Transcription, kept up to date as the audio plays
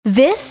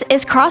This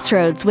is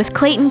Crossroads with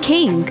Clayton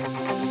King.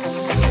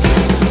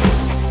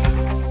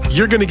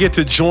 You're going to get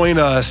to join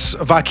us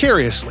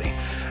vicariously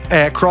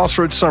at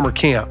Crossroads Summer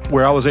Camp,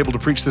 where I was able to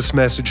preach this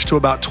message to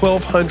about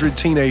 1,200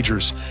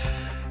 teenagers.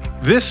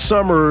 This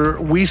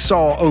summer, we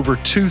saw over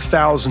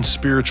 2,000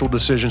 spiritual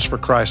decisions for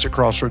Christ at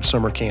Crossroads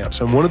Summer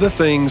Camps. And one of the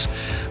things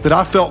that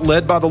I felt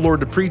led by the Lord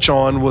to preach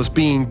on was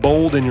being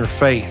bold in your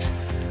faith.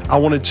 I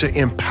wanted to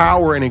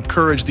empower and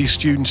encourage these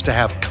students to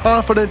have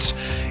confidence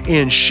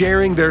in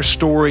sharing their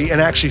story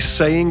and actually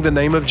saying the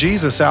name of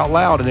Jesus out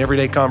loud in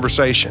everyday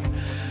conversation.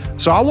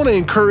 So I want to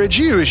encourage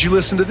you as you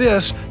listen to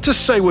this to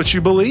say what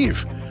you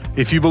believe.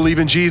 If you believe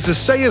in Jesus,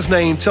 say his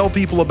name, tell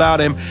people about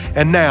him,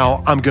 and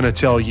now I'm going to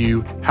tell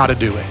you how to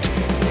do it.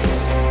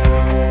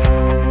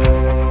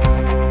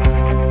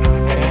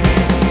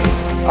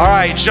 All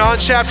right, John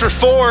chapter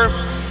 4.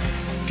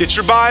 Get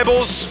your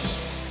Bibles.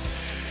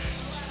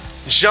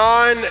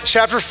 John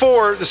chapter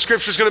 4, the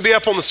scripture is going to be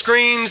up on the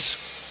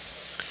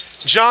screens.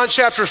 John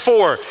chapter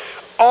 4.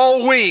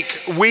 All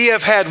week we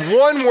have had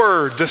one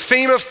word, the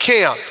theme of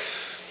camp.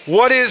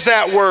 What is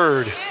that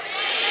word?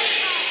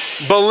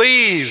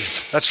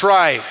 Believe. That's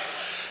right.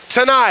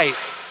 Tonight,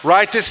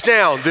 write this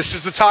down. This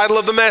is the title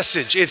of the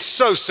message. It's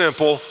so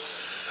simple.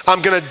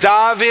 I'm going to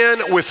dive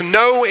in with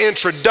no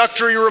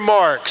introductory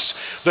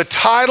remarks. The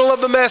title of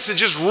the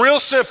message is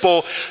real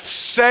simple.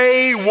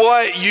 Say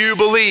what you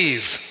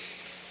believe.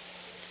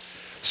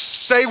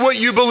 Say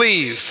what you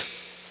believe.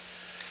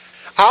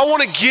 I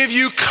want to give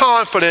you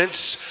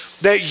confidence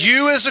that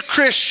you as a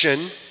Christian,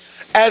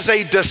 as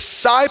a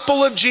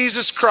disciple of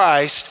Jesus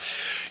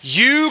Christ,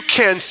 you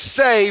can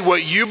say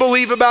what you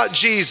believe about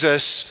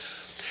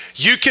Jesus.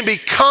 You can be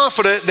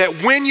confident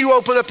that when you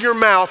open up your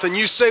mouth and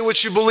you say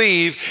what you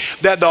believe,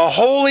 that the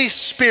Holy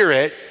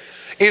Spirit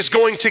is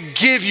going to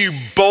give you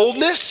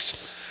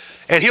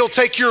boldness, and he'll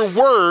take your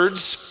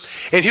words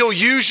and he'll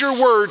use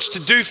your words to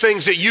do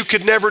things that you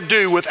could never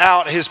do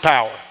without his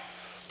power.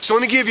 So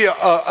let me give you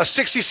a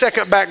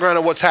 60-second background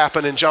of what's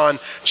happened in John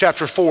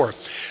chapter 4.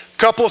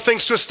 Couple of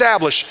things to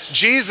establish.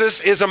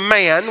 Jesus is a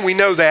man, we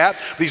know that,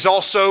 but he's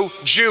also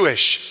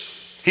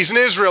Jewish. He's an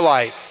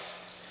Israelite.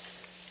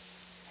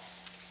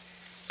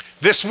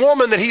 This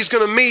woman that he's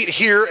going to meet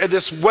here at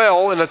this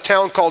well in a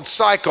town called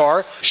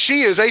Sychar,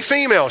 she is a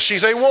female.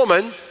 She's a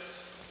woman,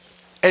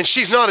 and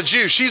she's not a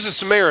Jew. She's a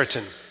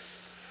Samaritan.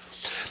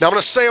 Now I'm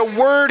going to say a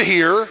word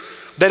here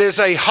that is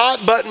a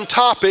hot button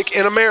topic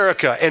in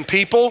America. And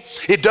people,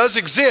 it does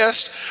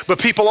exist, but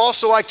people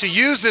also like to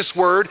use this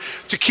word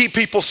to keep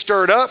people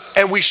stirred up.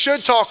 And we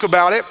should talk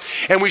about it,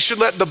 and we should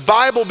let the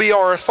Bible be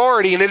our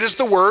authority, and it is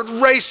the word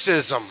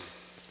racism.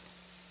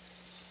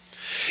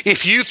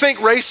 If you think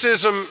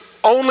racism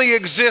only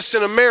exists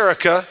in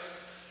America,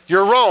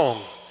 you're wrong.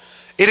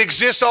 It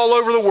exists all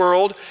over the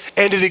world,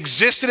 and it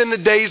existed in the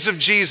days of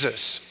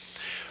Jesus.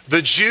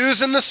 The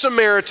Jews and the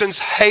Samaritans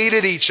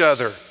hated each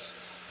other.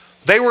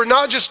 They were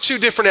not just two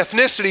different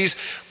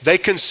ethnicities, they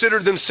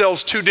considered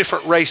themselves two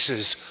different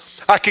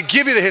races. I could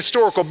give you the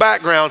historical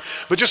background,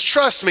 but just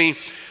trust me,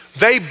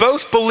 they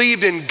both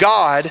believed in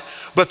God,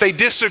 but they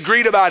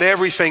disagreed about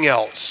everything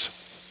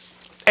else.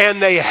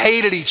 And they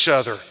hated each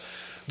other.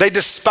 They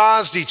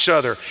despised each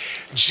other.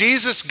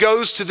 Jesus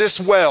goes to this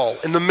well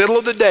in the middle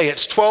of the day.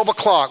 It's 12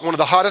 o'clock, one of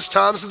the hottest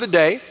times of the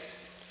day.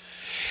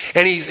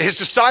 And his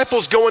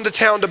disciples go into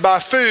town to buy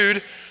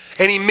food,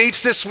 and he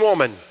meets this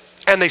woman,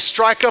 and they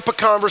strike up a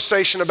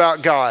conversation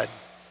about God.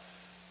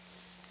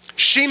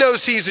 She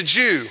knows he's a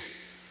Jew,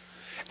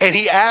 and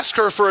he asks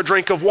her for a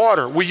drink of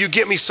water. Will you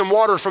get me some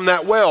water from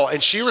that well?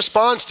 And she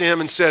responds to him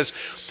and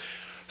says,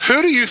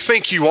 who do you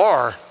think you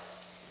are?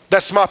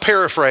 That's my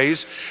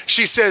paraphrase.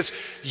 She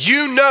says,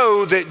 you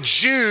know that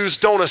Jews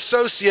don't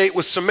associate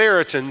with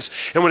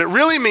Samaritans. And what it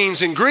really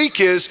means in Greek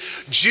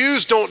is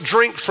Jews don't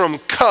drink from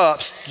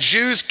cups.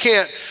 Jews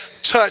can't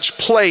touch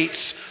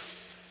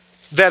plates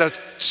that a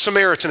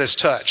Samaritan has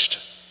touched.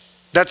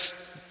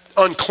 That's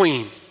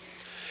unclean.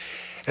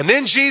 And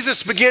then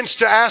Jesus begins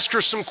to ask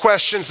her some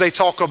questions. They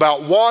talk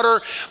about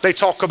water. They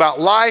talk about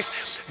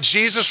life.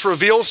 Jesus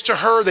reveals to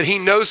her that he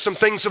knows some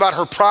things about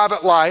her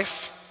private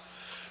life,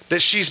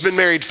 that she's been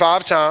married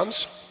 5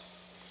 times,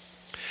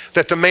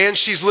 that the man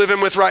she's living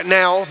with right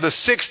now, the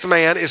 6th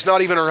man, is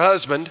not even her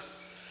husband.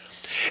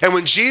 And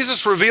when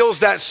Jesus reveals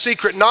that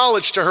secret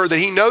knowledge to her that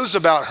he knows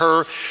about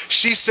her,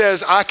 she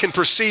says, I can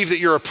perceive that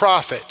you're a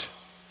prophet.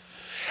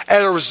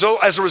 As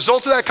a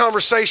result of that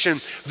conversation,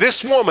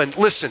 this woman,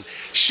 listen,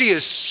 she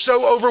is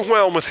so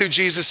overwhelmed with who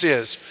Jesus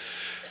is.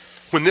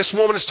 When this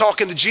woman is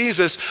talking to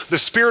Jesus, the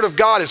Spirit of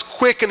God is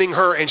quickening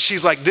her, and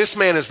she's like, this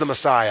man is the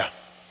Messiah.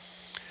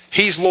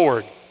 He's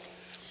Lord.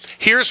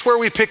 Here's where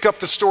we pick up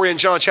the story in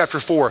John chapter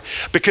 4,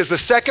 because the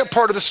second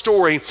part of the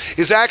story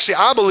is actually,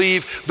 I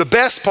believe, the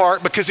best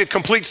part because it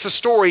completes the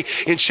story.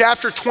 In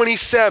chapter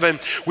 27,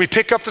 we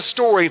pick up the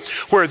story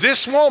where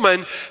this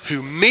woman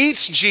who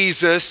meets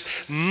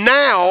Jesus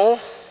now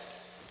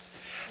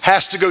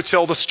has to go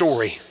tell the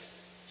story.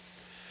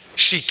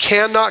 She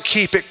cannot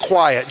keep it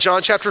quiet.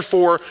 John chapter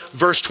 4,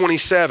 verse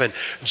 27.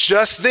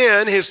 Just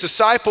then his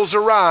disciples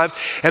arrived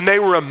and they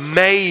were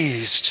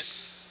amazed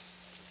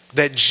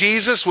that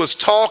Jesus was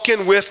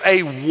talking with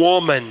a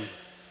woman.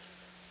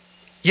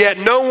 Yet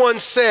no one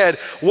said,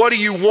 "What do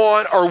you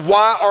want?" or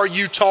 "Why are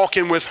you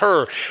talking with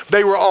her?"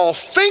 They were all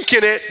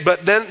thinking it,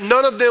 but then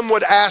none of them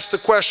would ask the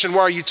question,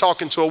 "Why are you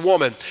talking to a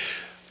woman?"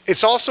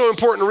 It's also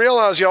important to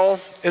realize, y'all,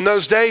 in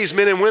those days,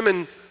 men and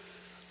women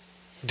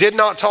did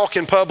not talk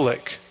in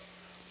public.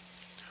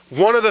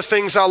 One of the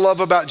things I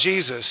love about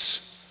Jesus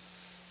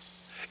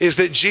is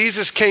that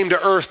Jesus came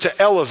to earth to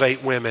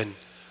elevate women,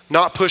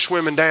 not push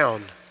women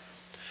down.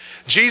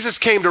 Jesus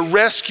came to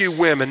rescue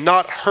women,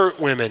 not hurt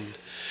women.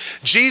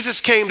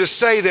 Jesus came to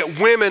say that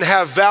women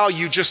have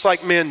value just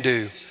like men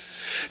do.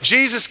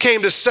 Jesus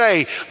came to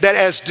say that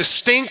as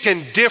distinct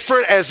and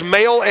different as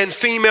male and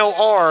female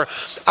are,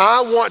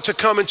 I want to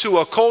come into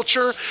a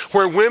culture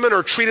where women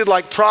are treated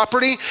like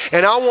property,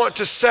 and I want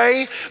to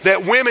say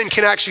that women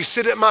can actually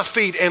sit at my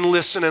feet and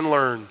listen and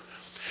learn.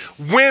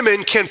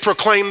 Women can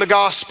proclaim the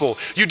gospel.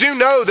 You do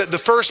know that the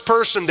first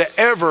person to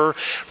ever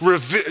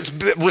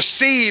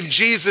receive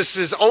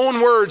Jesus'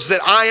 own words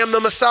that I am the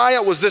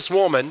Messiah was this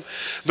woman.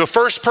 The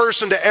first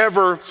person to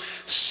ever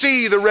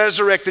see the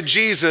resurrected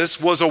Jesus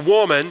was a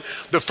woman.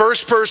 The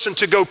first person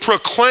to go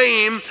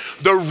proclaim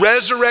the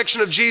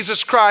resurrection of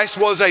Jesus Christ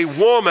was a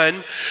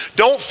woman.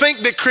 Don't think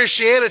that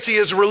Christianity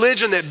is a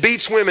religion that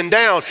beats women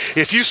down.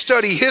 If you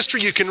study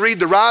history, you can read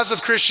The Rise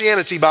of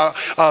Christianity by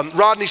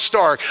Rodney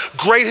Stark.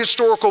 Great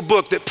historical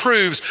book that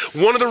proves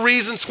one of the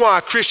reasons why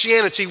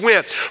Christianity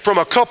went from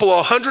a couple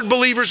of hundred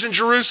believers in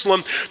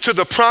Jerusalem to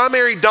the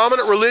primary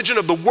dominant religion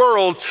of the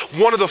world.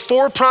 One of the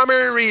four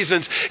primary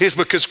reasons is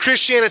because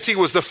Christianity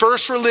was the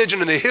first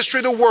religion in the history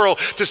of the world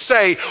to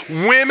say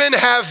women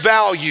have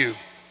value.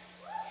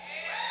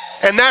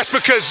 And that's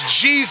because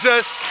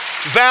Jesus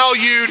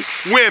valued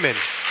women.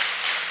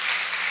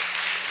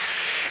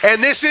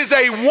 And this is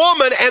a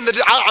woman, and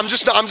I'm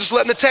just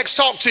letting the text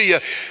talk to you.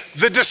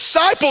 The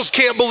disciples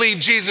can't believe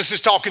Jesus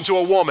is talking to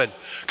a woman,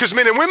 because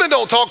men and women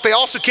don't talk. They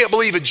also can't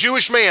believe a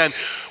Jewish man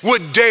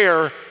would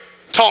dare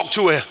talk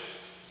to a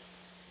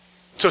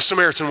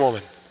Samaritan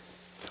woman.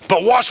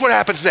 But watch what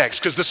happens next,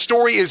 because the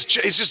story is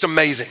just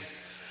amazing.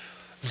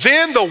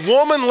 Then the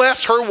woman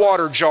left her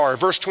water jar,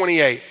 verse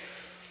 28.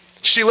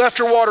 She left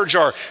her water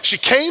jar. She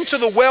came to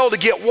the well to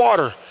get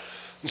water.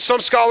 And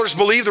some scholars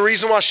believe the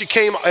reason why she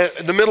came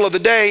in the middle of the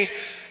day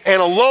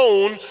and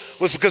alone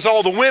was because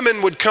all the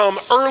women would come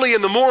early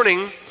in the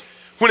morning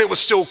when it was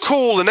still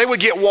cool, and they would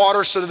get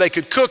water so that they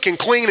could cook and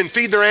clean and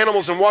feed their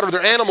animals and water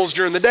their animals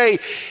during the day.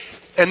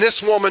 And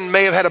this woman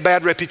may have had a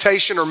bad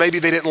reputation, or maybe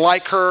they didn't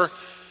like her,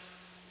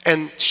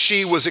 and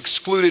she was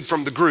excluded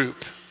from the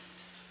group.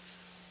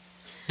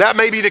 That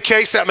may be the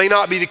case, that may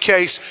not be the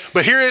case,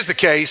 but here is the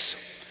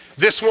case.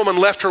 This woman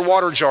left her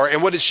water jar,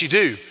 and what did she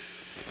do?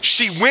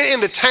 She went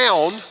into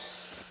town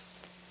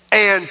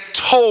and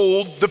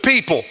told the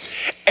people.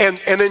 And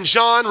then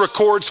John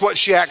records what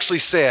she actually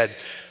said.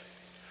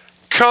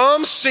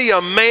 "Come see a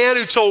man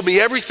who told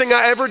me everything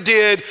I ever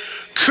did.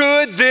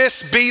 Could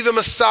this be the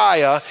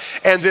Messiah?"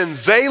 And then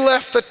they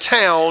left the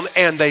town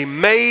and they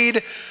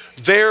made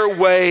their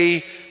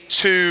way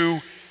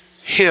to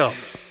him.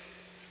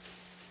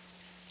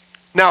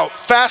 Now,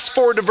 fast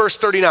forward to verse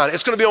 39.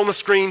 It's going to be on the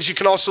screens. You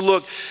can also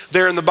look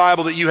there in the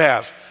Bible that you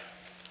have.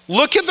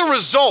 Look at the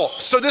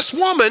result. So this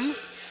woman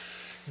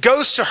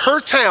goes to her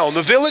town,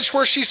 the village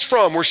where she's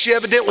from, where she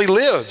evidently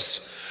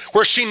lives,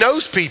 where she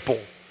knows people.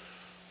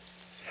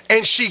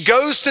 And she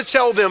goes to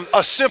tell them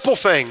a simple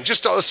thing,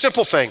 just a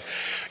simple thing.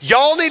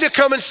 Y'all need to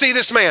come and see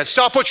this man.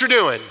 Stop what you're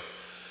doing.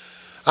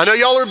 I know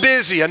y'all are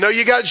busy. I know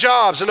you got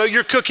jobs. I know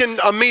you're cooking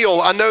a meal.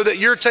 I know that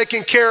you're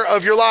taking care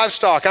of your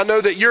livestock. I know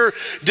that you're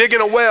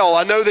digging a well.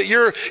 I know that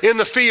you're in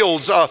the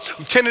fields,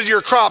 tending to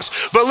your crops.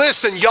 But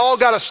listen, y'all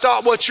got to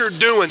stop what you're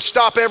doing.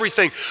 Stop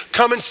everything.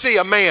 Come and see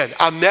a man.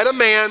 I met a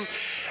man,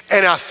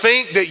 and I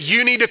think that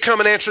you need to come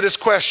and answer this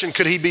question.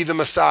 Could he be the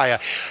Messiah?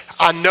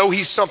 I know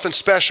he's something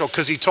special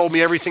because he told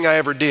me everything I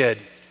ever did.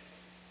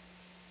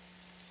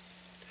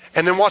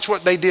 And then watch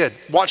what they did.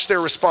 Watch their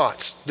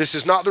response. This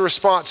is not the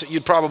response that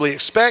you'd probably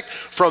expect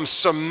from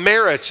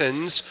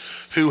Samaritans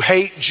who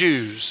hate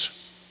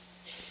Jews.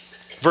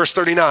 Verse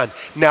 39,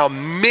 now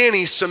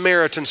many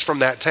Samaritans from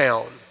that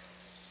town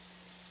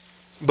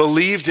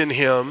believed in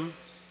him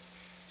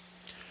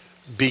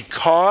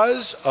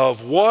because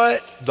of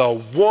what the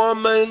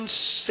woman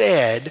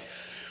said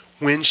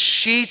when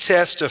she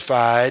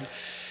testified,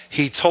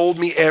 "He told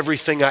me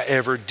everything I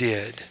ever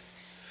did."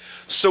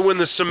 So when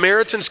the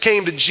Samaritans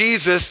came to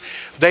Jesus,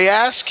 they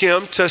asked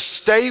him to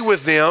stay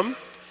with them,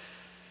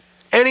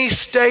 and he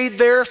stayed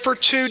there for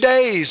 2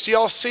 days. Do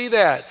y'all see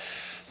that?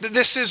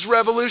 This is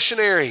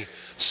revolutionary.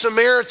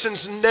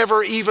 Samaritans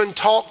never even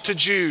talked to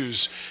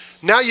Jews.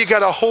 Now you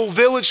got a whole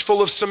village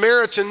full of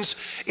Samaritans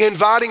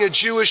inviting a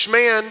Jewish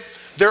man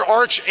their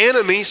arch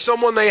enemy,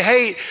 someone they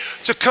hate,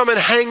 to come and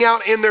hang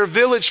out in their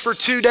village for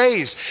 2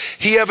 days.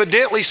 He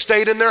evidently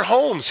stayed in their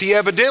homes. He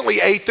evidently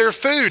ate their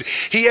food.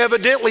 He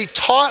evidently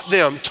taught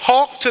them,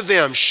 talked to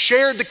them,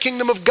 shared the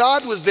kingdom of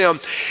God with them.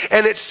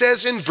 And it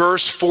says in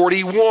verse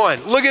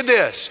 41, look at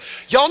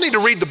this. Y'all need to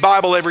read the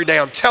Bible every day.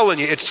 I'm telling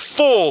you, it's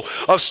full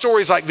of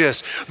stories like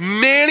this.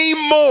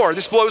 Many more,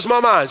 this blows my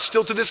mind,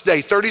 still to this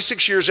day,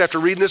 36 years after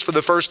reading this for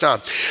the first time.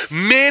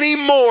 Many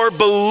more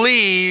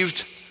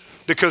believed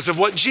because of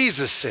what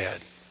Jesus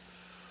said.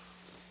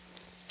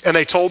 And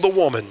they told the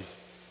woman,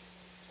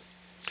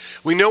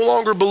 we no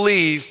longer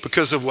believe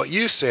because of what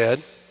you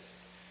said,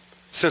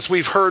 since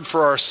we've heard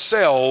for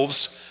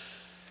ourselves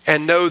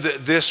and know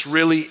that this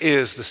really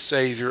is the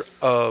Savior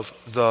of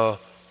the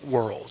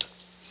world.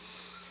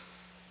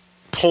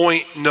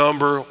 Point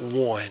number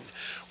one,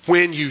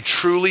 when you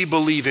truly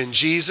believe in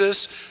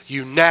Jesus,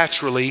 you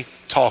naturally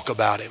talk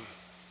about him.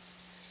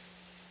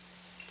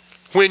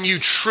 When you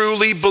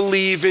truly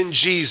believe in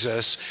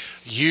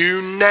Jesus,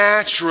 you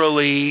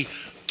naturally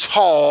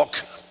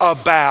talk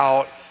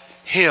about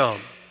him.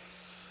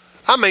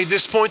 I made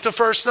this point the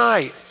first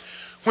night.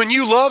 When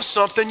you love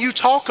something, you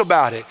talk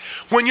about it.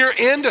 When you're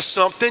into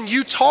something,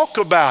 you talk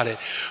about it.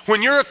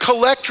 When you're a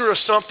collector of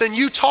something,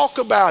 you talk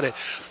about it.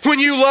 When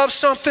you love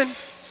something,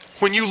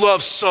 when you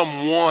love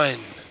someone,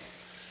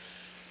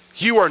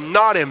 you are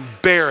not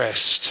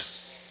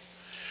embarrassed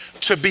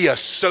to be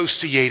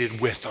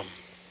associated with them.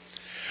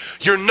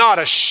 You're not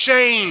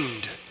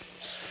ashamed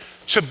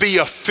to be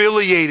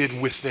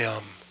affiliated with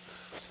them.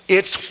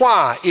 It's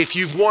why, if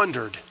you've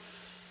wondered,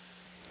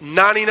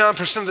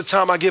 99% of the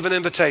time I give an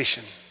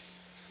invitation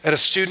at a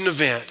student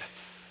event,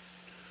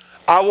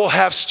 I will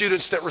have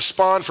students that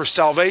respond for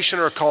salvation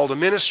or a call to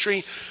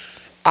ministry.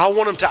 I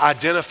want them to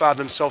identify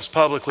themselves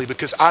publicly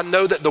because I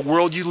know that the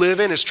world you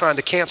live in is trying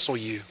to cancel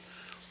you.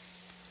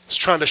 It's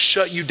trying to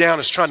shut you down.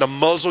 It's trying to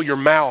muzzle your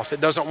mouth. It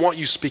doesn't want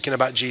you speaking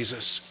about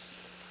Jesus.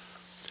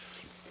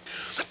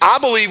 I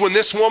believe when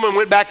this woman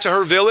went back to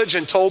her village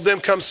and told them,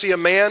 come see a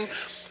man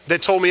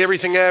that told me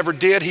everything I ever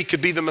did, he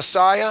could be the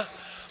Messiah.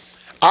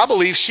 I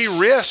believe she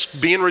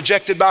risked being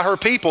rejected by her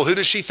people. Who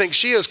does she think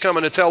she is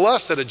coming to tell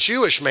us that a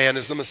Jewish man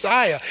is the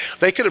Messiah?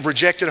 They could have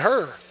rejected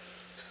her.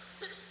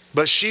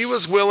 But she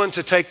was willing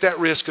to take that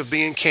risk of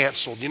being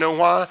canceled. You know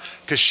why?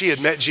 Because she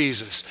had met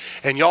Jesus.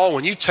 And y'all,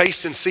 when you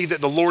taste and see that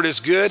the Lord is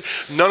good,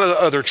 none of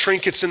the other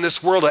trinkets in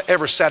this world will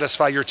ever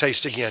satisfy your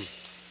taste again.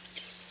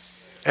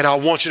 And I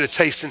want you to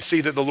taste and see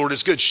that the Lord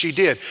is good. She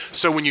did.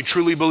 So when you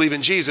truly believe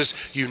in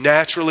Jesus, you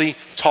naturally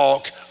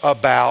talk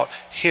about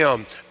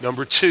him.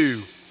 Number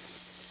two,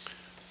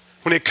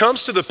 when it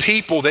comes to the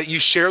people that you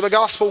share the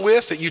gospel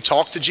with, that you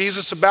talk to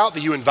Jesus about,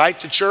 that you invite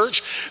to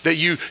church, that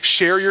you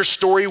share your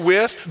story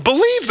with,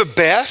 believe the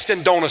best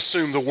and don't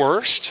assume the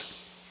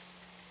worst.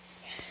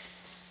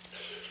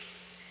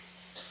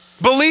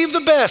 Believe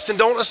the best and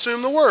don't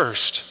assume the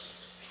worst.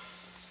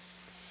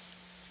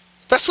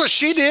 That's what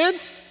she did.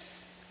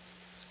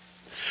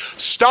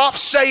 Stop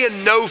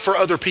saying no for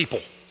other people.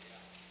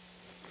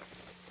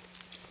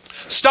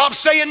 Stop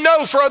saying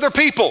no for other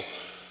people.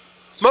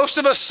 Most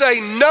of us say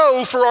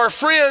no for our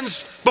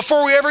friends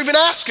before we ever even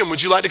ask them,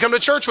 would you like to come to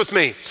church with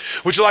me?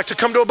 Would you like to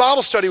come to a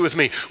Bible study with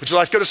me? Would you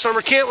like to go to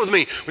summer camp with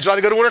me? Would you like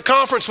to go to winter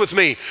conference with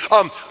me?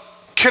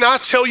 Can I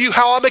tell you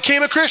how I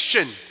became a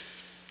Christian?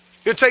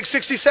 It'll take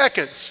 60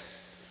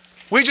 seconds.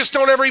 We just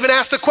don't ever even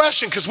ask the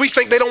question because we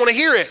think they don't want to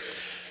hear it.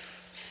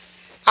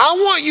 I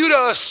want you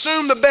to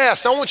assume the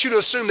best. I want you to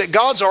assume that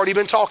God's already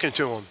been talking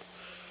to them.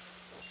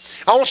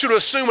 I want you to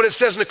assume what it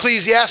says in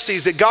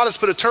Ecclesiastes, that God has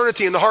put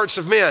eternity in the hearts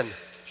of men.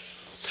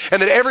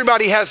 And that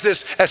everybody has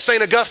this, as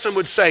St. Augustine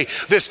would say,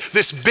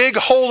 this big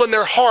hole in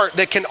their heart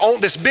that can own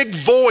this big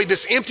void,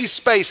 this empty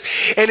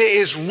space, and it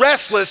is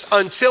restless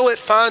until it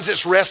finds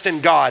its rest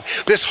in God.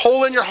 This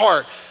hole in your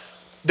heart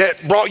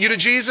that brought you to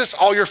Jesus,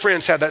 all your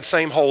friends have that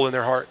same hole in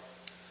their heart.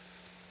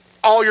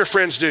 All your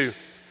friends do.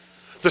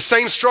 The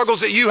same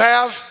struggles that you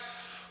have,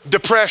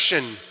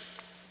 depression,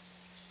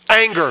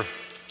 anger,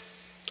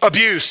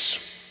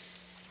 abuse,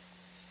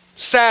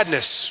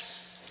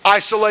 sadness,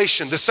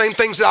 isolation, the same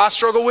things that I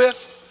struggle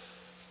with,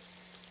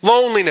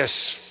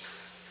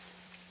 loneliness,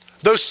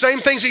 those same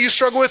things that you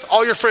struggle with,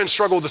 all your friends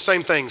struggle with the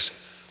same things.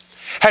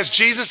 Has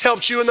Jesus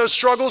helped you in those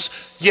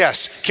struggles?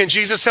 Yes. Can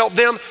Jesus help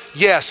them?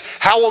 Yes.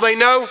 How will they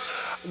know?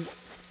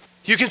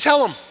 You can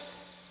tell them.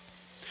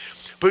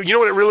 But you know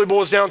what it really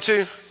boils down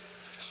to?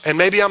 And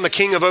maybe I'm the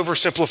king of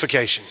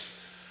oversimplification.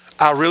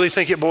 I really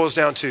think it boils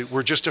down to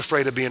we're just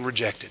afraid of being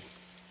rejected.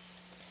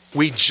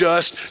 We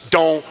just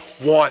don't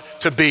want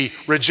to be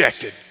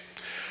rejected.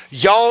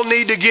 Y'all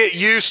need to get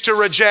used to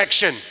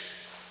rejection.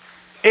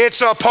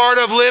 It's a part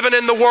of living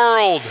in the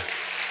world.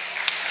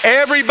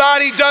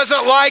 Everybody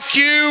doesn't like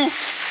you.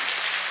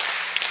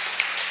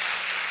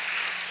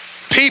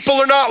 People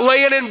are not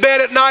laying in bed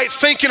at night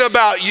thinking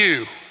about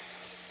you.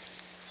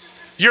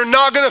 You're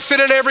not going to fit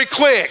in every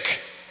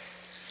clique.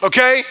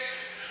 Okay?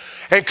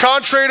 And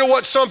contrary to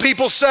what some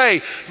people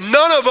say,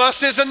 none of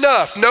us is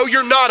enough. No,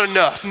 you're not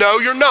enough. No,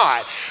 you're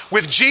not.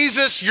 With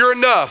Jesus, you're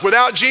enough.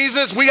 Without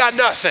Jesus, we got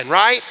nothing,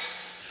 right?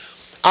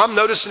 I'm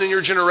noticing in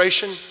your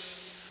generation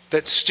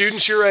that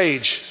students your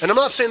age, and I'm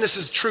not saying this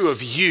is true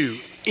of you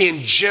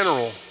in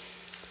general,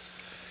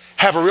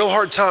 have a real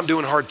hard time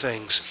doing hard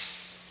things.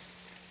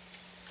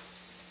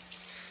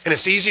 And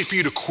it's easy for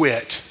you to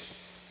quit.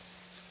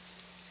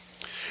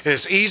 And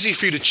it's easy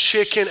for you to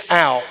chicken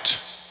out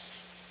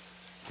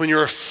when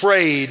you're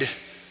afraid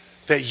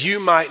that you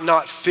might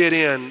not fit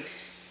in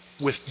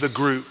with the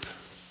group.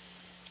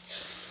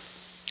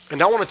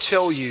 And I want to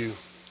tell you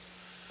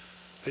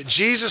that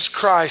Jesus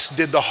Christ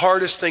did the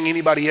hardest thing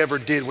anybody ever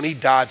did when he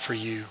died for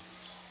you.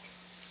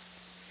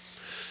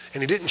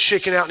 And he didn't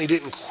chicken out and he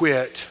didn't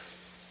quit.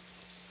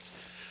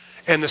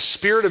 And the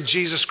Spirit of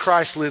Jesus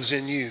Christ lives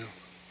in you.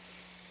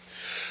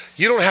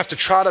 You don't have to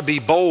try to be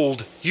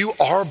bold. You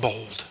are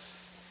bold.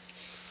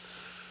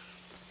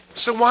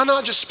 So why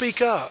not just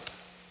speak up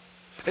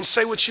and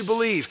say what you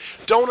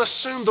believe? Don't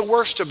assume the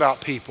worst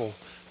about people.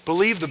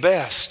 Believe the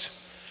best.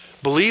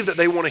 Believe that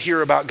they want to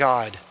hear about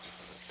God.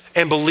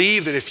 And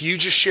believe that if you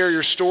just share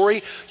your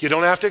story, you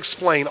don't have to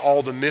explain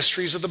all the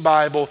mysteries of the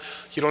Bible.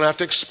 You don't have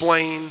to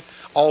explain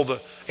all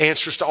the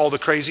answers to all the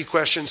crazy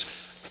questions.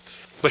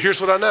 But here's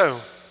what I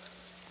know.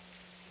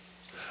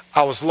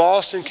 I was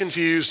lost and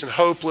confused and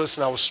hopeless,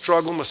 and I was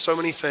struggling with so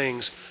many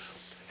things.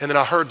 And then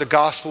I heard the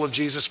gospel of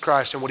Jesus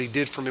Christ and what he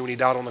did for me when he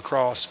died on the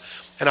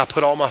cross. And I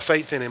put all my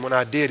faith in him. When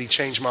I did, he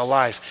changed my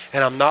life.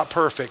 And I'm not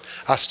perfect.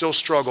 I still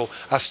struggle.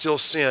 I still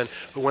sin.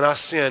 But when I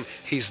sin,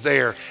 he's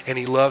there. And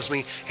he loves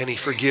me and he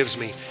forgives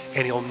me.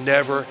 And he'll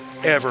never,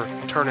 ever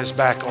turn his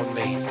back on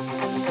me.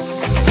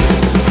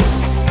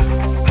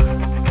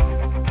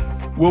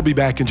 We'll be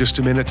back in just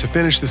a minute to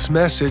finish this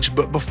message,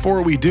 but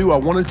before we do, I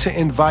wanted to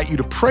invite you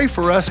to pray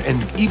for us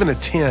and even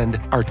attend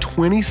our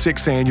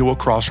 26th annual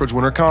Crossroads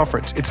Winter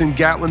Conference. It's in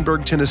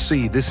Gatlinburg,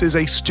 Tennessee. This is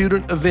a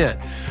student event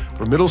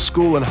for middle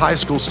school and high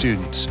school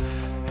students,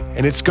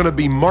 and it's going to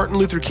be Martin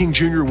Luther King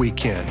Jr.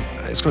 weekend.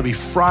 It's going to be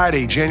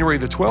Friday, January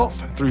the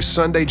 12th through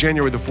Sunday,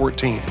 January the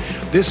 14th.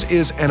 This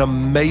is an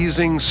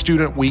amazing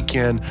student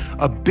weekend,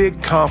 a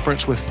big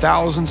conference with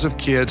thousands of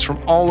kids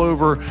from all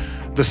over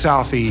the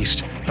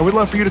Southeast, and we'd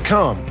love for you to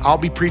come. I'll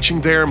be preaching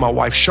there. My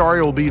wife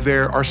Shari will be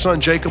there. Our son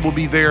Jacob will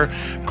be there.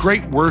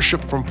 Great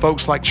worship from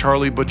folks like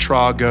Charlie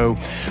Butrago.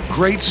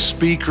 Great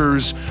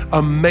speakers,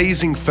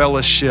 amazing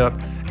fellowship.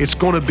 It's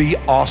going to be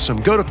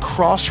awesome. Go to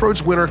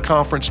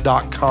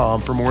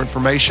crossroadswinterconference.com for more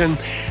information,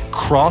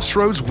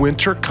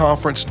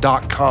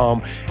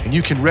 crossroadswinterconference.com, and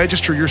you can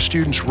register your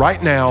students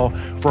right now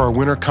for our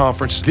winter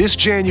conference this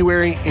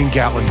January in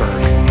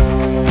Gatlinburg.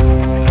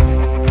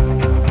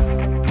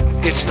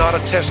 It's not a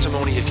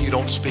testimony if you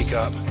don't speak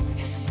up.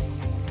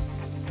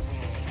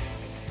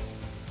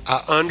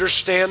 I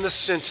understand the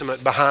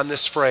sentiment behind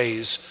this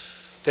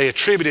phrase. They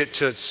attribute it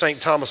to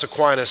St. Thomas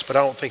Aquinas, but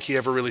I don't think he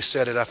ever really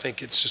said it. I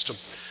think it's just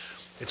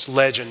it's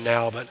legend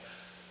now. But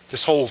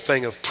this whole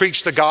thing of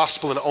preach the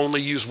gospel and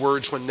only use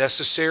words when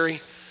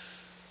necessary,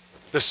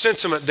 the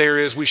sentiment there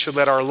is we should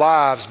let our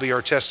lives be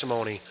our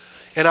testimony.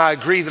 And I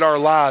agree that our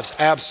lives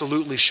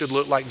absolutely should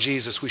look like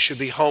Jesus. We should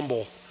be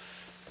humble.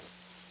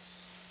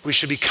 We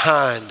should be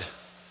kind.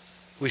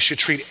 We should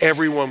treat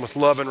everyone with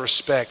love and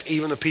respect,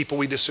 even the people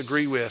we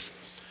disagree with.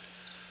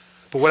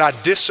 But what I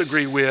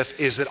disagree with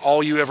is that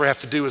all you ever have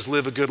to do is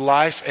live a good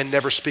life and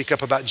never speak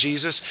up about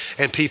Jesus,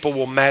 and people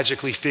will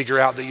magically figure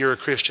out that you're a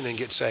Christian and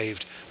get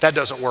saved. That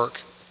doesn't work.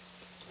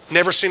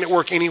 Never seen it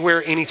work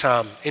anywhere,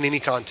 anytime, in any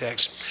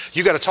context.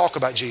 You got to talk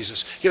about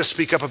Jesus. You got to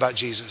speak up about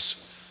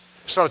Jesus.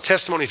 It's not a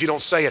testimony if you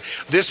don't say it.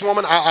 This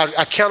woman,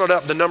 I counted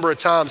up the number of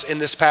times in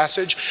this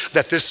passage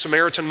that this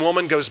Samaritan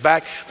woman goes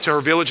back to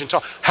her village and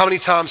talk. How many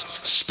times?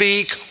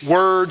 Speak,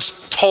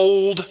 words,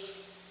 told.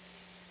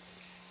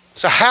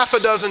 So half a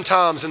dozen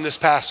times in this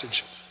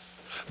passage.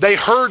 They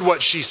heard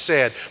what she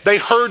said. They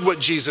heard what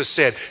Jesus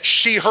said.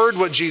 She heard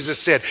what Jesus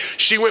said.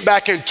 She went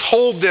back and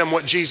told them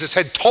what Jesus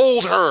had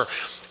told her.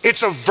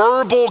 It's a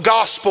verbal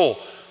gospel.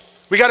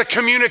 We got to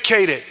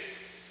communicate it.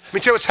 Let me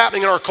tell you what's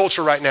happening in our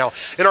culture right now.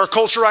 In our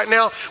culture right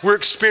now, we're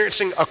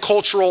experiencing a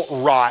cultural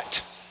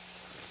rot.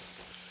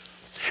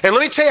 And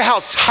let me tell you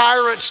how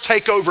tyrants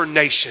take over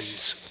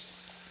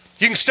nations.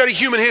 You can study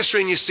human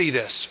history and you see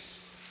this.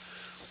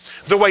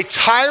 The way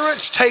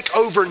tyrants take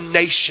over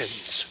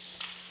nations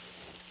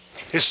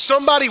is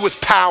somebody with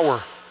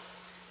power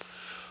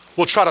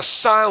will try to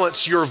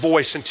silence your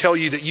voice and tell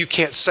you that you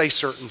can't say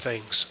certain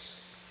things.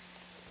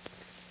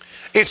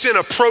 It's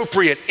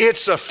inappropriate,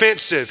 it's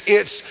offensive,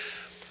 it's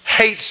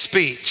hate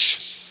speech.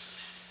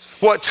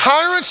 What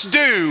tyrants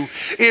do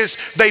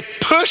is they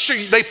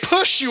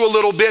push you a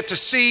little bit to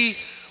see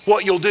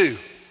what you'll do.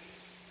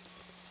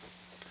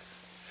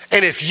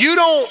 And if you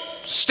don't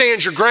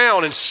stand your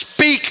ground and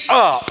speak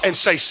up and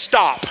say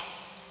stop,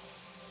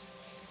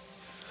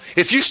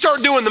 if you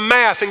start doing the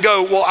math and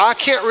go, well, I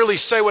can't really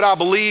say what I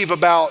believe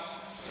about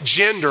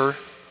gender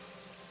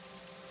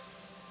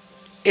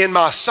in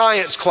my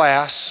science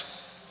class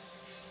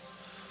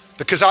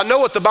Because I know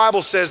what the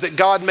Bible says, that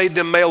God made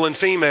them male and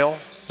female.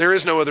 There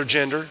is no other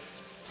gender.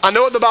 I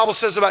know what the Bible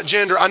says about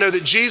gender. I know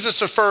that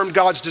Jesus affirmed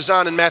God's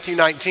design in Matthew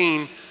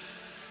 19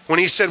 when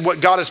he said what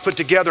God has put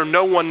together,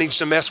 no one needs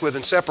to mess with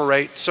and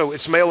separate. So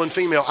it's male and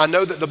female. I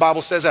know that the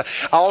Bible says that.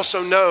 I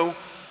also know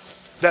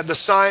that the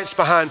science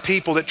behind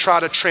people that try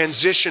to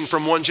transition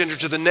from one gender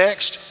to the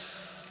next,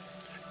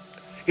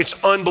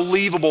 it's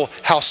unbelievable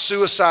how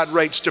suicide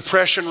rates,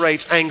 depression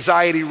rates,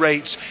 anxiety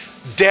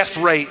rates, death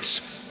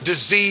rates,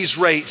 disease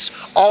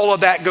rates, all of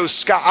that goes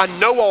sky. I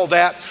know all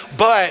that,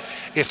 but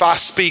if I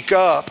speak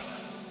up,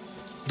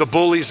 the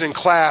bullies in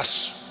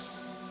class,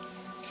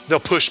 they'll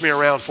push me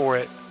around for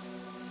it.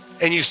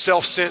 And you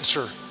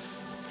self-censor.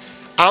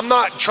 I'm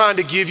not trying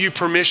to give you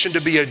permission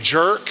to be a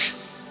jerk,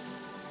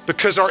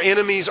 because our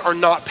enemies are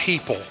not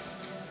people.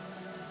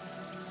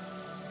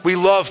 We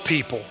love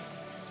people.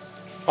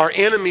 Our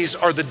enemies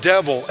are the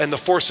devil and the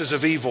forces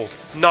of evil,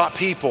 not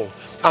people.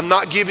 I'm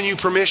not giving you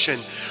permission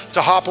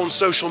to hop on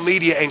social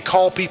media and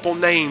call people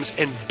names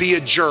and be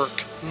a jerk.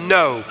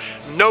 No,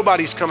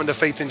 nobody's coming to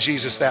faith in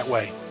Jesus that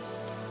way.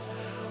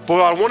 But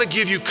what I want to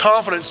give you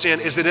confidence in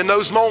is that in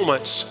those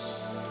moments,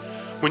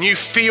 when you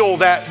feel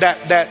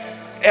that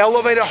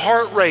elevated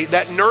heart rate,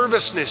 that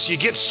nervousness, you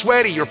get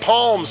sweaty, your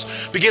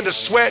palms begin to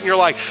sweat, and you're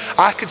like,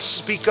 I could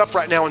speak up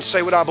right now and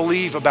say what I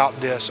believe about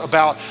this,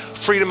 about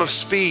freedom of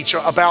speech,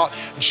 about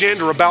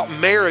gender, about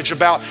marriage,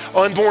 about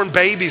unborn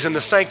babies and the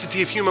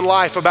sanctity of human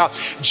life, about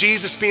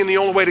Jesus being the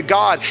only way to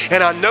God.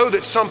 And I know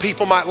that some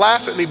people might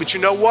laugh at me, but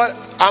you know what?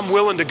 I'm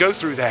willing to go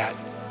through that.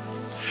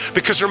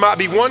 Because there might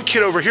be one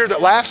kid over here that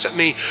laughs at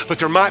me, but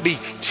there might be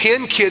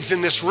 10 kids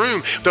in this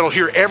room that'll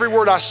hear every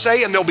word I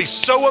say, and they'll be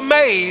so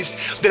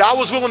amazed that I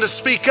was willing to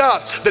speak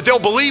up, that they'll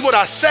believe what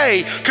I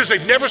say because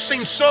they've never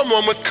seen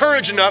someone with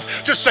courage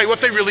enough to say what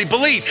they really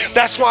believe.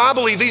 That's why I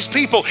believe these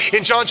people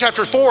in John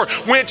chapter 4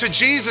 went to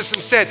Jesus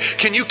and said,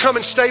 can you come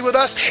and stay with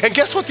us? And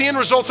guess what the end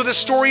result of this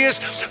story is?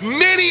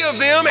 Many of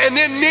them, and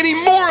then many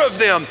more of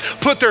them,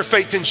 put their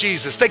faith in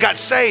Jesus. They got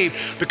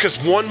saved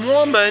because one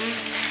woman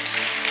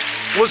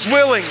was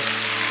willing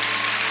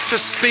to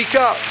speak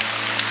up.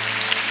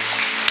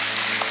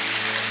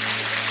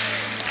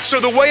 So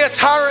the way a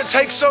tyrant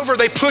takes over,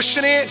 they push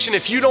an inch, and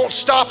if you don't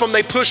stop them,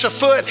 they push a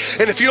foot,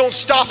 and if you don't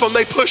stop them,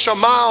 they push a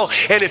mile,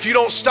 and if you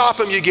don't stop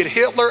them, you get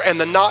Hitler and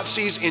the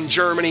Nazis in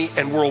Germany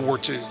and World War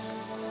II.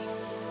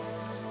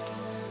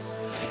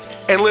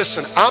 And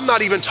listen, I'm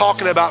not even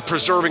talking about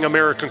preserving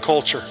American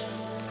culture.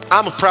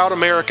 I'm a proud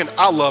American.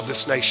 I love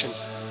this nation.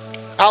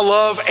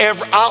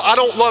 I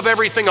don't love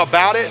everything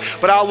about it,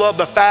 but I love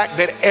the fact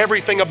that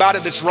everything about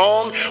it that's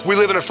wrong, we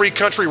live in a free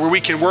country where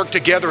we can work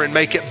together and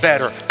make it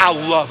better. I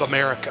love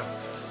America.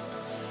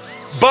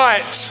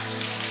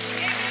 But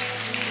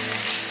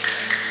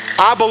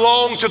I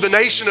belong to the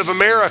nation of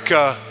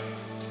America,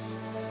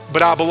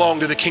 but I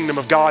belong to the kingdom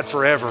of God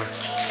forever.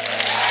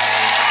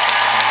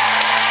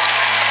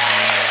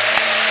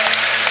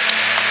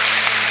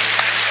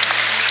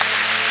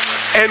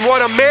 And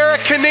what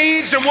America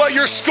needs, and what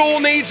your school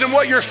needs, and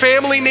what your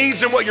family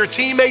needs, and what your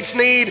teammates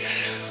need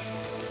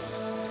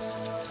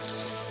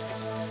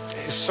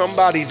is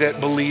somebody that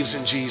believes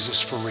in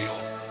Jesus for real.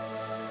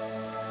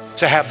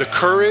 To have the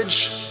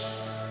courage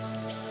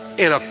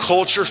in a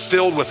culture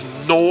filled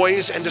with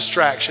noise and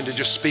distraction to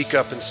just speak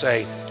up and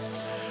say,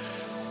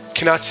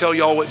 can I tell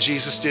y'all what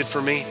Jesus did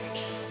for me?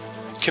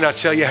 Can I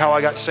tell you how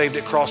I got saved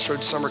at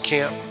Crossroads Summer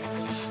Camp?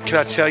 Can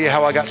I tell you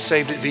how I got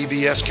saved at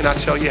VBS? Can I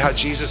tell you how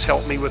Jesus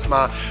helped me with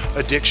my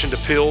addiction to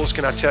pills?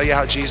 Can I tell you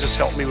how Jesus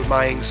helped me with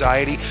my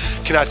anxiety?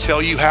 Can I tell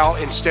you how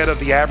instead of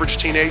the average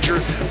teenager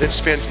that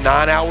spends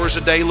 9 hours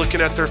a day looking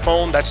at their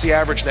phone, that's the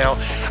average now,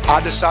 I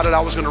decided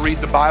I was going to read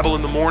the Bible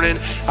in the morning.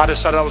 I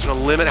decided I was going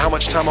to limit how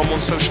much time I'm on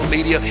social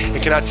media.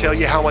 And can I tell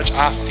you how much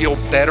I feel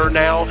better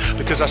now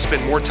because I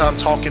spend more time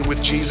talking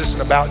with Jesus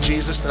and about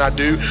Jesus than I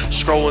do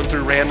scrolling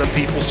through random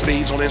people's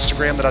feeds on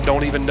Instagram that I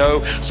don't even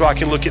know, so I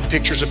can look at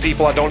pictures of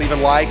people I don't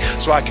even like,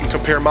 so I can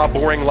compare my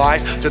boring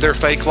life to their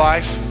fake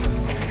life.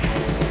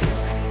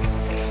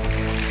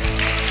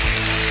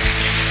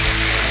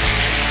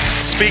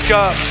 Speak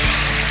up.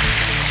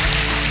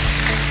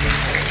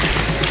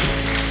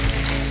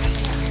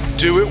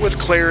 Do it with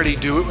clarity,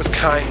 do it with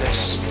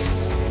kindness.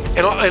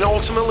 And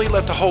ultimately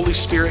let the Holy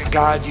Spirit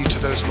guide you to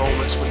those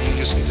moments when you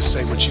just need to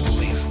say what you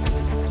believe.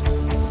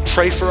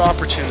 Pray for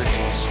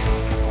opportunities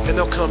and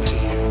they'll come to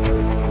you.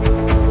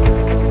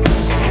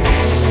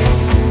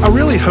 I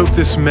really hope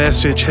this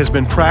message has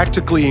been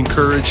practically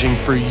encouraging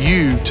for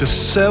you to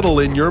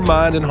settle in your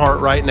mind and heart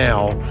right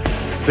now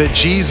that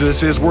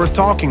Jesus is worth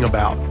talking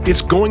about.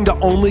 It's going to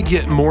only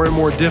get more and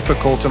more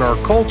difficult in our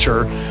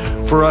culture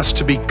for us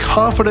to be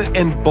confident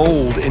and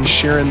bold in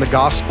sharing the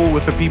gospel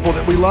with the people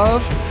that we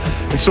love.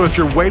 And so if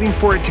you're waiting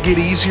for it to get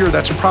easier,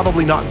 that's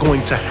probably not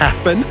going to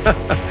happen.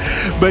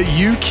 But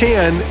you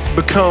can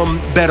become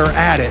better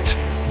at it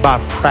by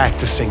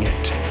practicing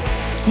it.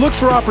 Look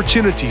for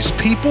opportunities.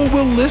 People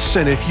will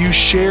listen if you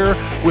share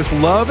with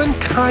love and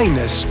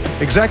kindness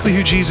exactly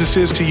who Jesus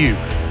is to you.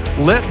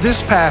 Let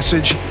this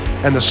passage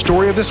and the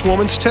story of this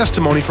woman's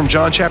testimony from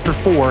John chapter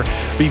 4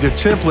 be the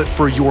template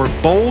for your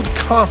bold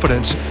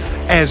confidence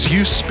as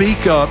you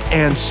speak up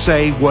and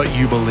say what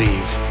you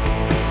believe.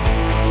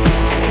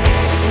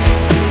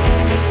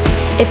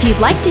 If you'd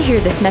like to hear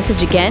this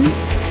message again,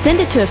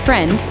 send it to a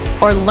friend,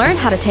 or learn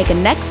how to take a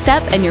next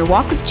step in your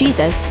walk with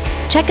Jesus,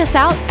 check us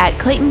out at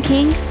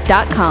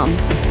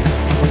claytonking.com.